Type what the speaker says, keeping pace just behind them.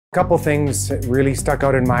Couple things really stuck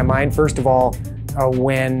out in my mind. First of all,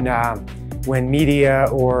 when media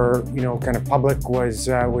or kind of public was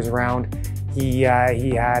around, he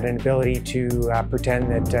had an ability to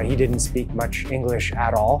pretend that he didn't speak much English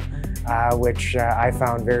at all, which I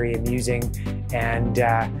found very amusing, and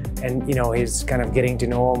his kind of getting to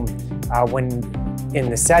know him when in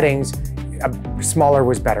the settings, smaller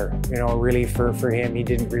was better. Really for him, he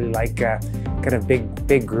didn't really like kind of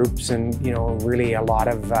big groups, and really a lot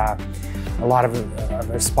of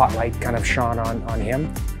a spotlight kind of shone on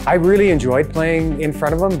him. I really enjoyed playing in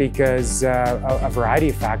front of him because a variety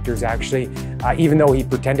of factors actually. Even though he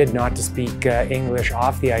pretended not to speak English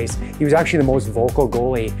off the ice, he was actually the most vocal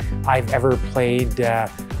goalie I've ever played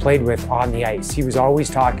with on the ice. He was always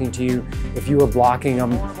talking to you. If you were blocking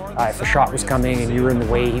him, if a shot was coming and you were in the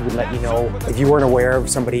way, he would let you know. If you weren't aware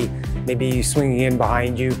of somebody maybe swinging in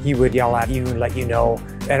behind you, he would yell at you and let you know.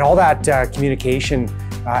 And all that communication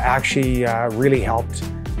actually really helped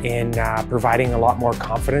in providing a lot more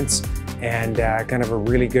confidence and kind of a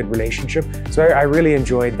really good relationship. So I really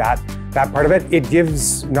enjoyed that part of it. It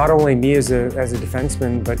gives not only me as a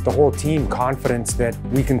defenseman, but the whole team confidence that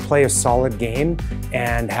we can play a solid game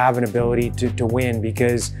and have an ability to win,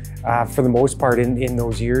 because for the most part in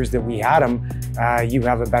those years that we had him, you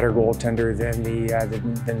have a better goaltender than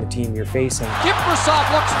the team you're facing. Kipper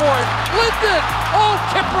looks for it. Linden! Oh,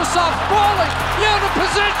 Kipper falling out of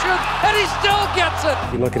position, and he still gets it.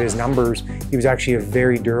 If you look at his numbers, he was actually a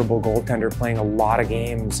very durable goaltender, playing a lot of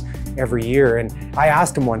games every year. And I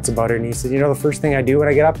asked him once about it, and he said, the first thing I do when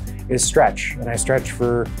I get up is stretch. And I stretch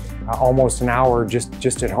for almost an hour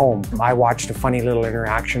just at home. I watched a funny little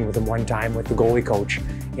interaction with him one time with the goalie coach,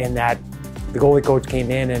 in that the goalie coach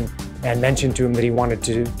came in and mentioned to him that he wanted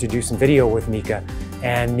to do some video with Mika.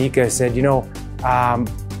 And Mika said,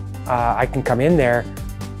 I can come in there,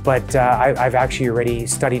 but I've actually already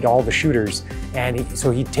studied all the shooters. And so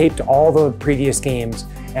he taped all the previous games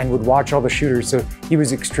and would watch all the shooters, so he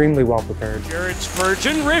was extremely well prepared. Jared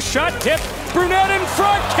Spurgeon, wrist shot, tip, Brunette in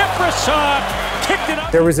front, Kipper kicked it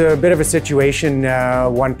up. There was a bit of a situation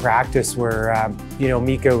one practice where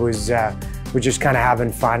Mika was just kind of having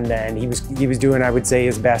fun, and he was doing, I would say,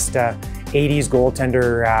 his best 80s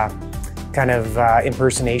goaltender kind of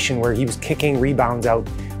impersonation, where he was kicking rebounds out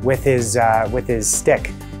with his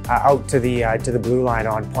stick out to the blue line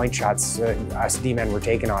on point shots. Us D-men were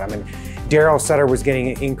taking on him, and Daryl Sutter was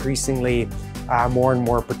getting increasingly more and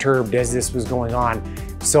more perturbed as this was going on.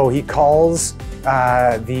 So he calls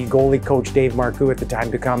the goalie coach, Dave Marcoux, at the time,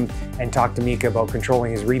 to come and talk to Mika about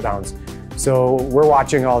controlling his rebounds. So we're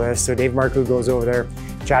watching all this. So Dave Marcoux goes over there,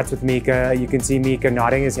 chats with Mika. You can see Mika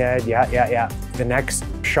nodding his head, yeah. The next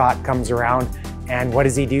shot comes around, and what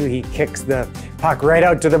does he do? He kicks the puck right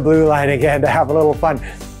out to the blue line again to have a little fun.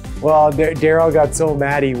 Well, Daryl got so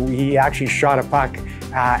mad, he actually shot a puck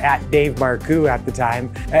at Dave Marcoux at the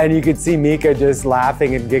time, and you could see Mika just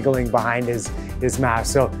laughing and giggling behind his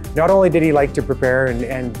mask. So not only did he like to prepare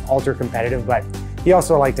and ultra competitive, but he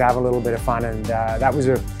also liked to have a little bit of fun, and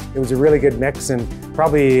it was a really good mix, and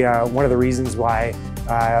probably one of the reasons why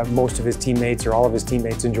most of his teammates, or all of his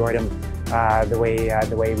teammates, enjoyed him the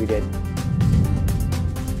way we did.